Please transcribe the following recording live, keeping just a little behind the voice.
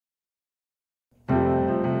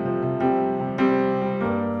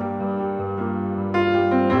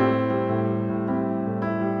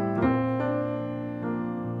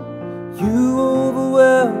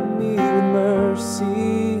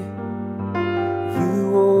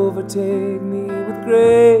overtake me with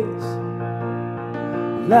grace,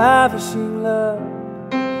 lavishing love,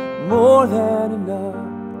 more than enough.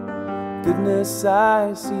 Goodness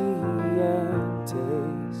I see and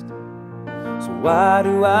taste. So why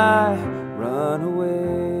do I run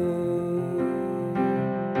away?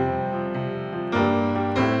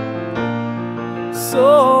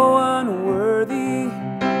 So unworthy,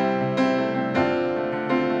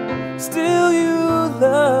 still you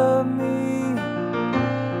love me.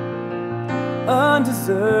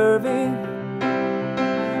 Undeserving,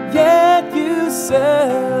 yet you celebrate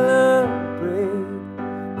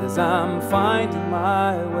as I'm finding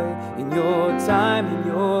my way in your time, in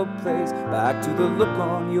your place, back to the look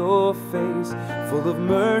on your face, full of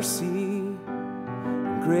mercy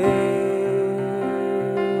and grace.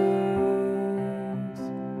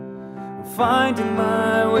 I'm finding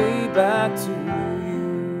my way back to you.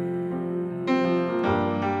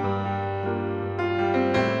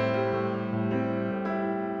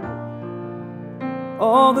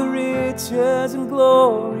 All the riches and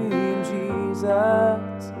glory in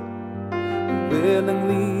Jesus you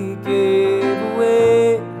willingly gave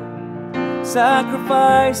away,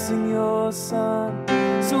 sacrificing your Son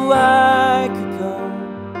so I could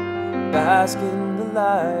come bask in the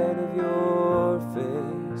light of your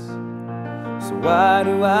face. So why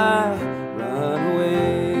do I run away?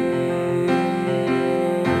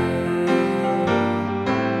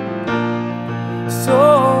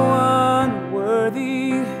 So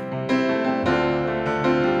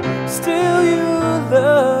still you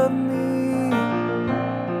love me.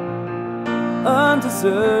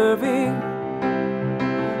 Undeserving,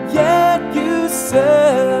 yet you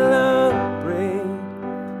celebrate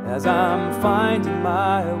as I'm finding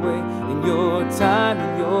my way in your time,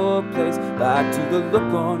 in your place, back to the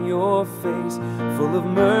look on your face, full of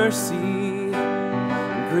mercy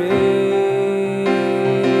and grace.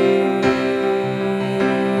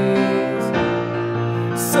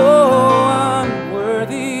 So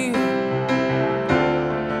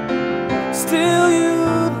still you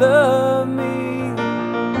love me.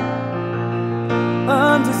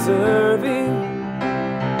 Undeserving,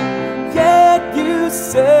 yet you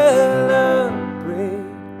celebrate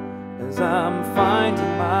as I'm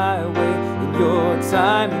finding my way in your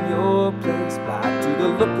time, in your place, back to the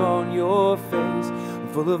look on your face,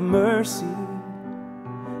 full of mercy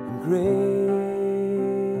and grace.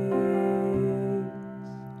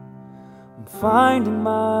 I'm finding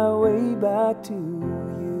my way back to you.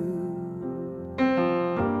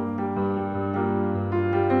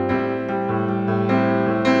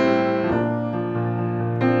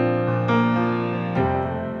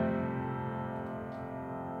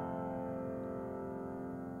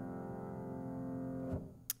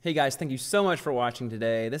 Hey guys, thank you so much for watching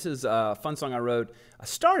today. This is a fun song I wrote. I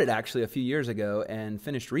started actually a few years ago and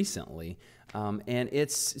finished recently.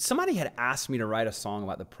 And somebody had asked me to write a song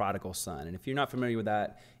about the prodigal son. And if you're not familiar with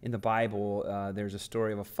that, in the Bible, there's a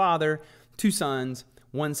story of a father, two sons.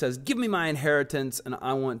 One says, give me my inheritance and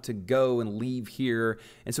I want to go and leave here.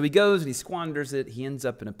 And so he goes and he squanders it. He ends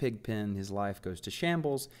up in a pig pen. His life goes to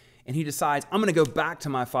shambles. And he decides, I'm going to go back to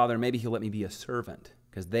my father and maybe he'll let me be a servant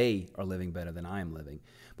because they are living better than I am living.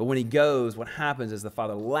 But when he goes, what happens is the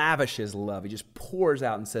father lavishes love. He just pours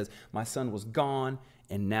out and says, my son was gone,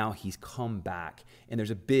 and now he's come back. And there's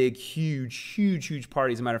a big, huge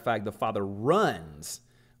party. As a matter of fact, the father runs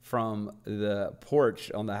from the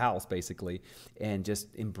porch on the house, basically, and just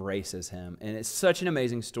embraces him. And it's such an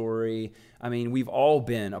amazing story. I mean, we've all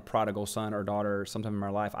been a prodigal son or daughter sometime in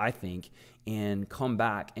our life, I think, and come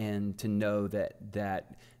back and to know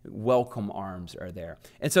that welcome arms are there.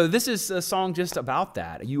 And so this is a song just about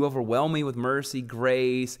that. You overwhelm me with mercy,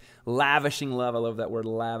 grace, lavishing love. I love that word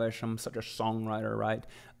lavish. I'm such a songwriter, right?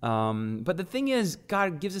 But the thing is,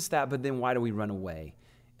 God gives us that, but then why do we run away?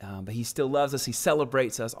 But he still loves us. He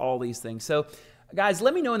celebrates us, all these things. So guys,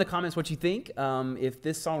 let me know in the comments what you think, if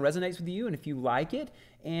this song resonates with you and if you like it.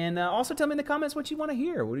 And also tell me in the comments what you want to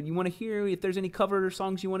hear. What do you want to hear? If there's any cover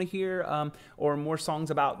songs you want to hear, or more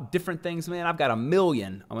songs about different things, man, I've got a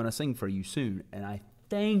million I'm going to sing for you soon. And I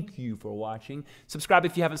thank you for watching. Subscribe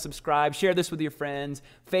if you haven't subscribed. Share this with your friends.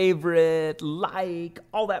 Favorite, like,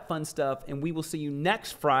 all that fun stuff. And we will see you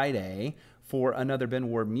next Friday for another Ben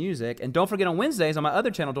Ward Music. And don't forget on Wednesdays on my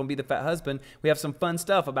other channel, Don't Be the Fat Husband, we have some fun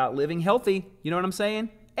stuff about living healthy. You know what I'm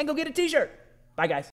saying? And go get a t-shirt. Bye, guys.